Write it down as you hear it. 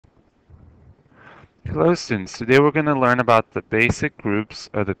Hello students, today we're going to learn about the basic groups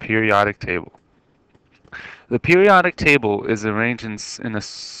of the periodic table. The periodic table is arranged in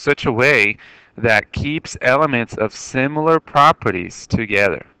such a way that keeps elements of similar properties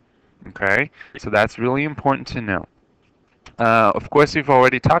together. Okay, so that's really important to know. Of course, we've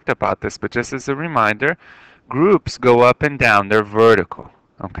already talked about this, but just as a reminder, groups go up and down, they're vertical.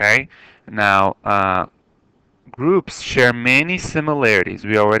 Okay, now groups share many similarities.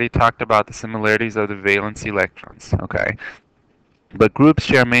 We already talked about the similarities of the valence electrons, okay? But groups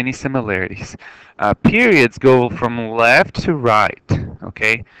share many similarities. Periods go from left to right,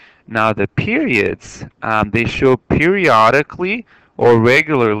 okay? Now the periods, they show periodically or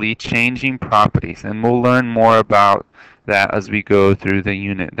regularly changing properties, and we'll learn more about that as we go through the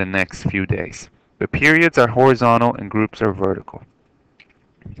unit the next few days. The periods are horizontal and groups are vertical.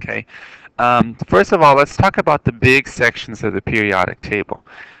 Okay. First of all, let's talk about the big sections of the periodic table.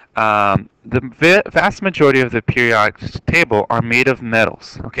 The vast majority of the periodic table are made of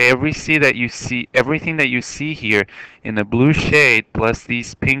metals. Okay, everything that you see here in the blue shade plus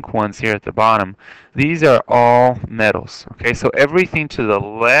these pink ones here at the bottom, these are all metals. Okay, so everything to the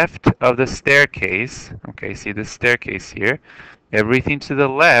left of the staircase, okay, see the staircase here, everything to the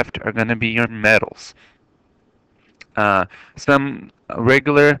left are going to be your metals. Some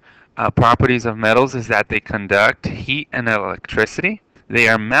regular properties of metals is that they conduct heat and electricity. They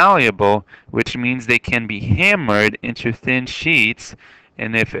are malleable, which means they can be hammered into thin sheets.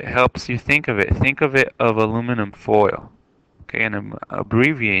 And if it helps you think of it of aluminum foil. Okay, and I'm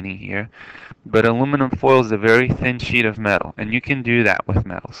abbreviating here, but aluminum foil is a very thin sheet of metal, and you can do that with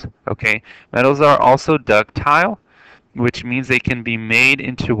metals. Okay, metals are also ductile, which means they can be made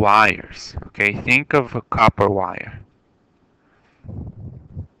into wires. Okay, think of a copper wire.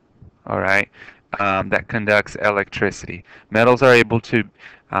 All right, that conducts electricity. Metals are able to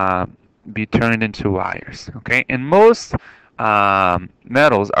be turned into wires. Okay, and most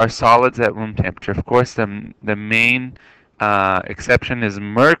metals are solids at room temperature. Of course, the main exception is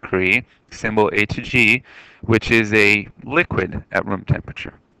mercury, symbol A2G, which is a liquid at room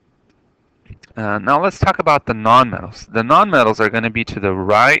temperature. Now let's talk about the nonmetals. The nonmetals are going to be to the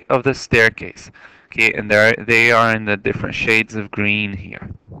right of the staircase. Okay, and they are in the different shades of green here.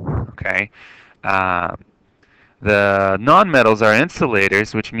 Okay, the nonmetals are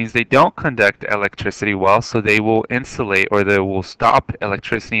insulators, which means they don't conduct electricity well, so they will insulate or they will stop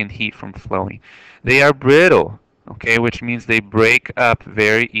electricity and heat from flowing. They are brittle, okay, which means they break up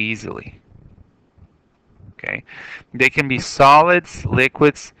very easily. Okay, they can be solids,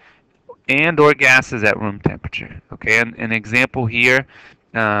 liquids, and or gases at room temperature. Okay, and an example here,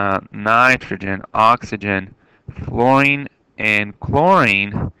 nitrogen, oxygen, fluorine, and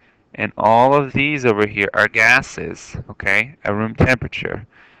chlorine, and all of these over here are gases, okay, at room temperature.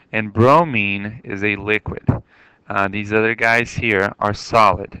 And bromine is a liquid. These other guys here are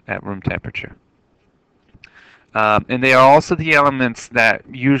solid at room temperature. And they are also the elements that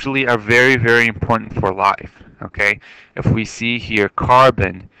usually are very, very important for life. Okay, if we see here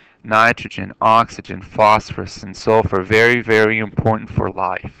carbon, nitrogen, oxygen, phosphorus, and sulfur, very, very important for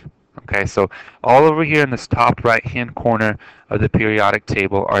life. Okay, so all over here in this top right-hand corner of the periodic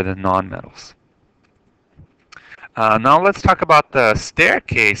table are the nonmetals. Now let's talk about the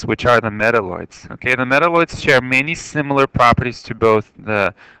staircase, which are the metalloids. Okay, the metalloids share many similar properties to both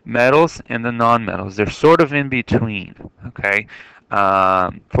the metals and the nonmetals. They're sort of in between. Okay,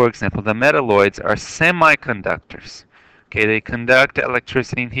 for example, the metalloids are semiconductors. Okay, they conduct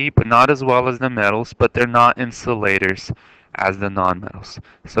electricity and heat, but not as well as the metals, but they're not insulators as the nonmetals.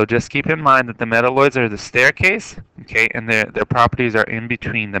 So just keep in mind that the metalloids are the staircase, okay, and their properties are in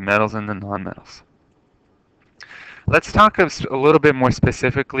between the metals and the nonmetals. Let's talk a little bit more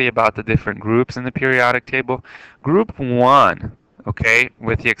specifically about the different groups in the periodic table. Group 1, okay,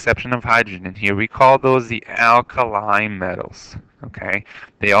 with the exception of hydrogen here, we call those the alkaline metals. Okay,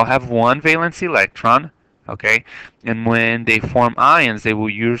 they all have one valence electron. Okay, and when they form ions, they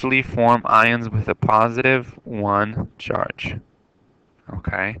will usually form ions with a positive 1 charge.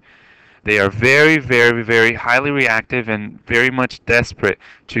 Okay, they are very, very, very highly reactive and very much desperate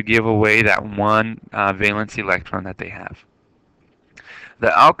to give away that one valence electron that they have.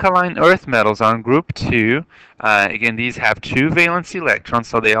 The alkaline earth metals are in group 2. Again, these have 2 valence electrons,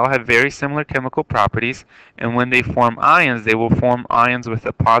 so they all have very similar chemical properties. And when they form ions, they will form ions with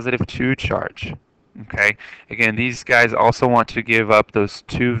a positive 2 charge. Okay, again, these guys also want to give up those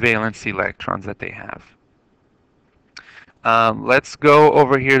 2 valence electrons that they have. Let's go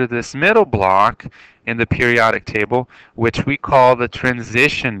over here to this middle block in the periodic table, which we call the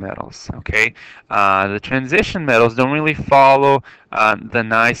transition metals. Okay, the transition metals don't really follow the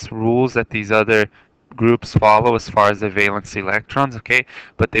nice rules that these other groups follow as far as the valence electrons, okay?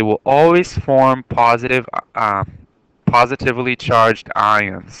 But they will always form positively charged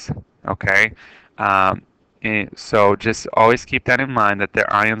ions, okay? Um, so just always keep that in mind that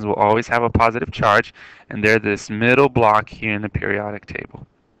their ions will always have a positive charge, and they're this middle block here in the periodic table.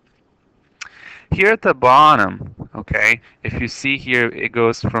 Here at the bottom, okay, if you see here it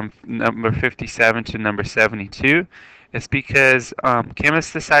goes from number 57 to number 72, it's because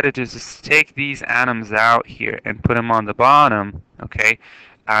chemists decided to just take these atoms out here and put them on the bottom, okay,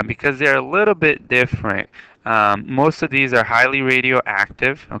 because they're a little bit different. Most of these are highly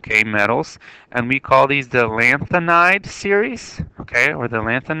radioactive, okay, metals, and we call these the lanthanide series, okay, or the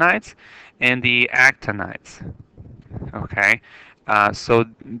lanthanides, and the actinides. Okay, so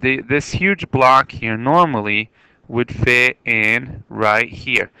this huge block here normally would fit in right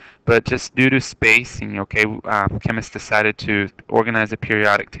here, but just due to spacing, okay, chemists decided to organize a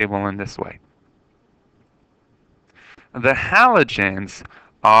periodic table in this way. The halogens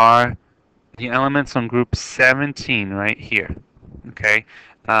are the elements on group 17 right here. Okay,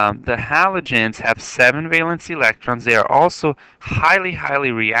 the halogens have 7 valence electrons. They are also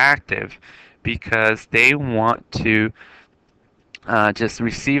highly reactive because they want to just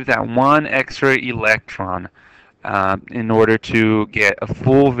receive that one extra electron in order to get a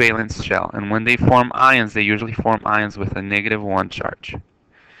full valence shell. And when they form ions, they usually form ions with a -1 charge.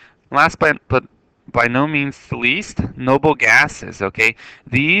 Last but by no means the least, noble gases. Okay,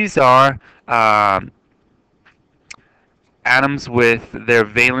 these are atoms with their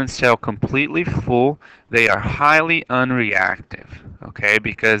valence shell completely full. They are highly unreactive, okay,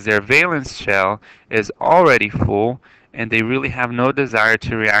 because their valence shell is already full and they really have no desire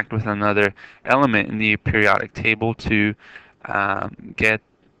to react with another element in the periodic table to get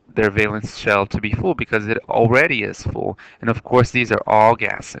their valence shell to be full because it already is full. And of course, these are all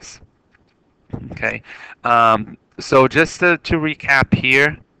gases. Okay, so just to recap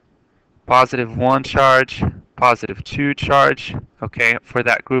here, +1 charge, +2 charge, okay, for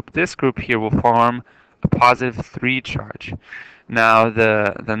that group. This group here will form a +3 charge. Now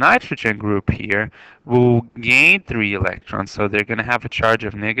the nitrogen group here will gain 3 electrons, so they're going to have a charge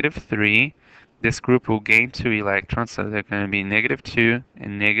of -3. This group will gain 2 electrons, so they're going to be -2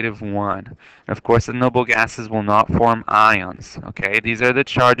 and -1. And of course, the noble gases will not form ions, okay? These are the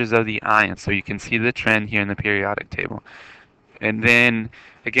charges of the ions, so you can see the trend here in the periodic table. And then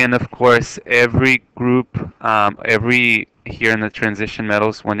again, of course, every group, every here in the transition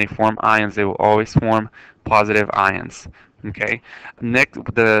metals, when they form ions, they will always form positive ions. Okay. Next,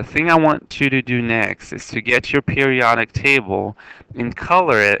 the thing I want you to do next is to get your periodic table and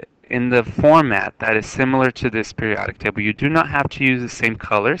color it in the format that is similar to this periodic table. You do not have to use the same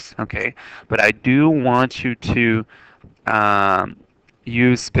colors, okay? But I do want you to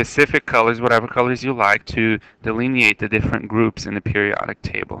use specific colors, whatever colors you like, to delineate the different groups in the periodic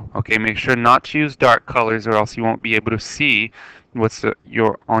table. Okay, make sure not to use dark colors or else you won't be able to see what's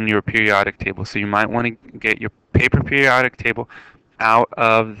on your periodic table. So you might want to get your paper periodic table out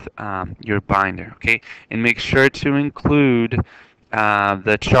of your binder, okay? And make sure to include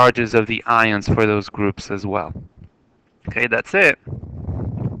the charges of the ions for those groups as well. Okay, that's it.